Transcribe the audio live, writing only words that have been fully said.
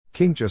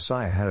King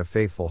Josiah had a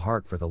faithful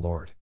heart for the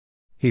Lord.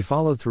 He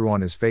followed through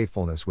on his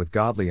faithfulness with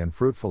godly and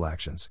fruitful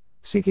actions,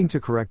 seeking to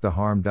correct the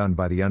harm done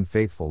by the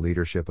unfaithful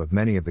leadership of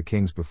many of the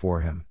kings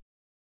before him.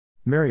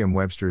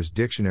 Merriam-Webster's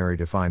dictionary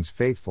defines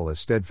faithful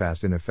as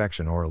steadfast in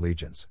affection or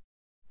allegiance.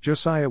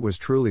 Josiah was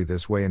truly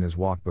this way in his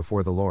walk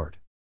before the Lord.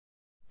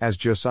 As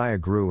Josiah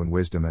grew in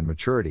wisdom and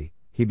maturity,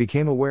 he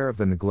became aware of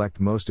the neglect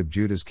most of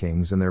Judah's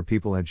kings and their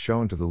people had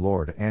shown to the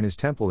Lord and his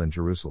temple in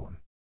Jerusalem.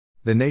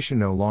 The nation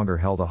no longer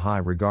held a high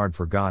regard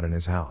for God and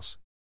his house.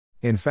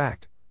 In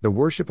fact, the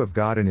worship of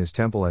God in his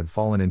temple had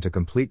fallen into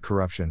complete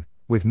corruption,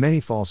 with many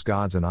false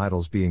gods and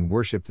idols being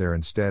worshipped there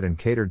instead and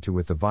catered to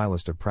with the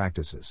vilest of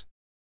practices.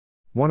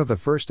 One of the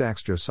first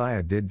acts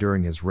Josiah did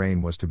during his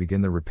reign was to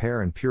begin the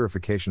repair and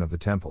purification of the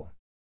temple.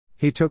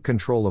 He took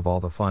control of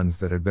all the funds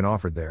that had been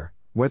offered there,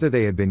 whether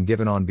they had been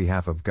given on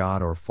behalf of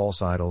God or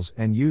false idols,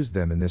 and used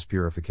them in this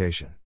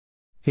purification.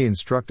 He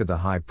instructed the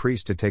high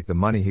priest to take the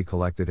money he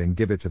collected and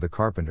give it to the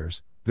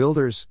carpenters,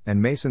 builders,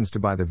 and masons to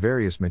buy the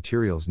various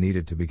materials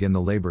needed to begin the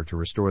labor to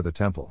restore the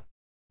temple.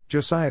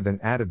 Josiah then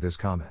added this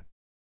comment.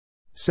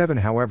 7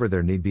 However,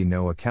 there need be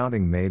no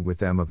accounting made with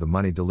them of the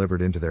money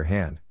delivered into their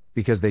hand,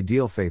 because they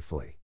deal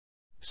faithfully.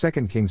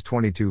 2 Kings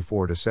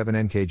 22:4-7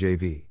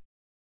 NKJV.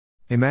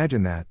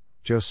 Imagine that.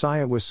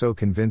 Josiah was so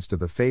convinced of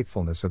the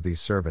faithfulness of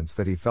these servants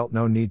that he felt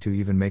no need to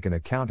even make an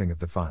accounting of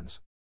the funds.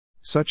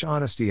 Such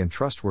honesty and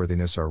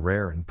trustworthiness are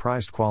rare and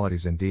prized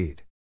qualities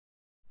indeed.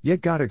 Yet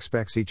God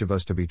expects each of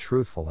us to be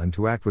truthful and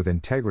to act with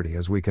integrity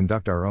as we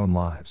conduct our own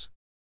lives.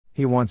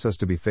 He wants us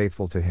to be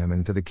faithful to Him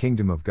and to the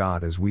kingdom of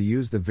God as we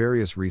use the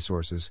various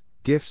resources,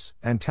 gifts,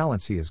 and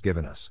talents He has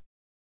given us.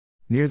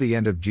 Near the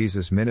end of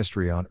Jesus'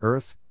 ministry on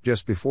earth,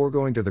 just before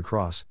going to the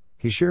cross,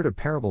 He shared a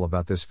parable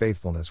about this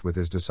faithfulness with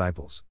His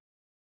disciples.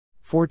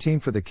 14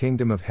 For the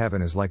kingdom of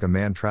heaven is like a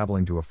man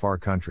traveling to a far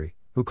country,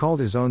 who called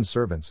his own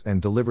servants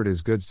and delivered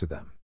his goods to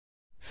them.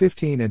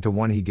 15 And to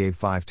one he gave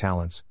 5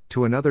 talents,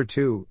 to another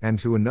 2, and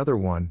to another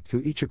 1,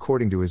 to each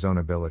according to his own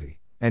ability,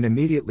 and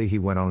immediately he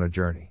went on a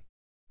journey.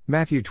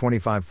 Matthew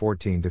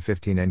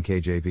 25:14-15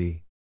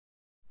 NKJV.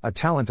 A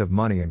talent of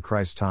money in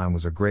Christ's time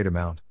was a great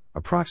amount,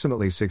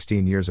 approximately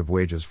 16 years of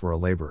wages for a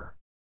laborer.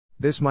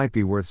 This might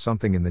be worth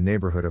something in the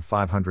neighborhood of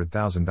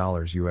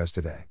 $500,000 US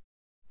today.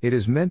 It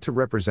is meant to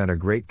represent a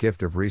great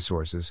gift of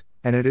resources,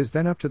 and it is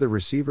then up to the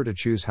receiver to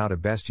choose how to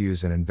best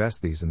use and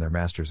invest these in their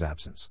master's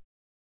absence.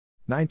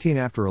 19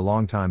 After a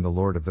long time the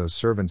Lord of those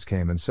servants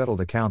came and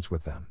settled accounts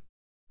with them.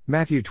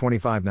 Matthew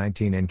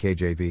 25:19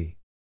 NKJV.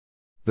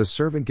 The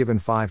servant given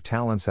 5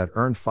 talents had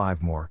earned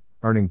 5 more,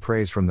 earning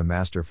praise from the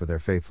master for their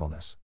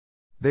faithfulness.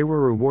 They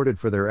were rewarded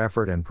for their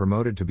effort and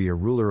promoted to be a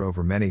ruler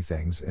over many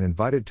things and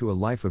invited to a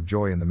life of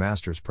joy in the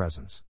master's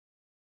presence.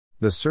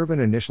 The servant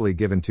initially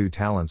given 2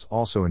 talents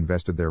also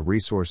invested their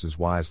resources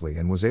wisely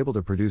and was able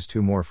to produce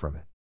 2 more from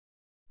it.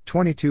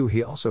 22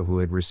 He also who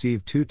had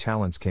received 2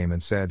 talents came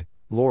and said,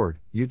 Lord,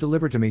 you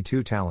delivered to me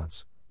 2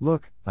 talents,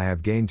 look, I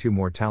have gained 2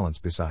 more talents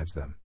besides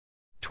them.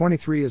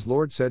 23 His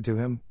Lord said to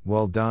him,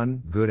 Well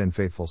done, good and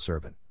faithful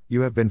servant,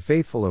 you have been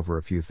faithful over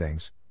a few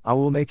things, I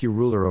will make you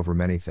ruler over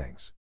many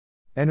things.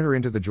 Enter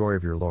into the joy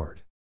of your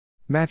Lord.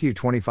 Matthew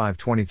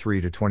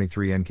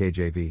 25:23-23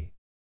 NKJV.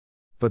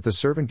 But the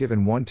servant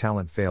given 1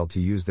 talent failed to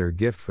use their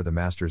gift for the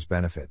master's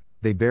benefit,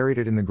 they buried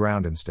it in the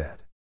ground instead.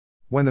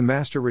 When the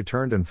master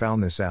returned and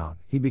found this out,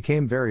 he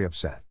became very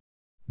upset.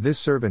 This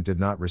servant did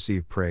not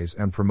receive praise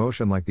and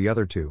promotion like the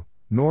other 2,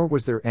 nor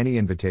was there any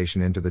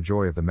invitation into the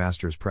joy of the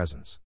master's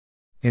presence.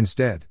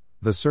 Instead,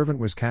 the servant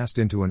was cast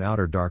into an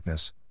outer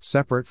darkness,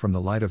 separate from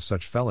the light of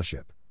such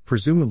fellowship,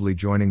 presumably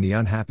joining the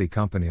unhappy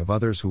company of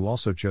others who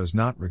also chose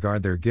not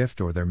regard their gift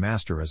or their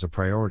master as a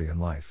priority in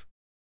life.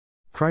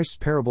 Christ's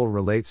parable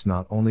relates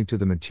not only to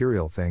the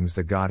material things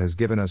that God has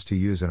given us to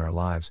use in our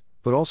lives,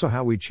 but also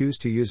how we choose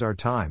to use our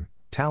time,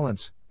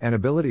 talents, and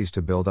abilities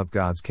to build up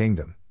God's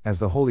kingdom, as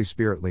the Holy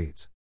Spirit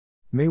leads.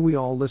 May we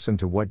all listen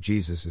to what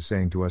Jesus is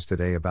saying to us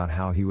today about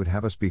how He would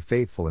have us be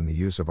faithful in the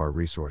use of our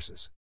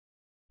resources.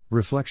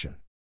 Reflection.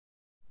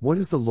 What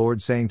is the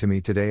Lord saying to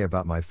me today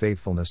about my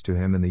faithfulness to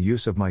Him in the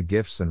use of my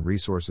gifts and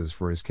resources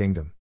for His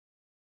kingdom?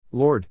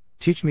 Lord,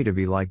 teach me to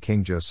be like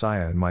King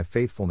Josiah in my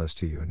faithfulness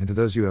to you and to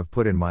those you have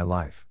put in my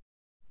life.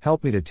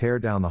 Help me to tear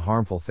down the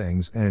harmful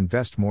things and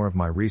invest more of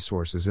my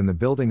resources in the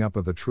building up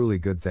of the truly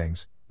good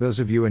things, those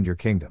of you and your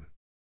kingdom.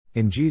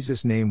 In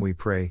Jesus' name we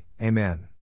pray, Amen.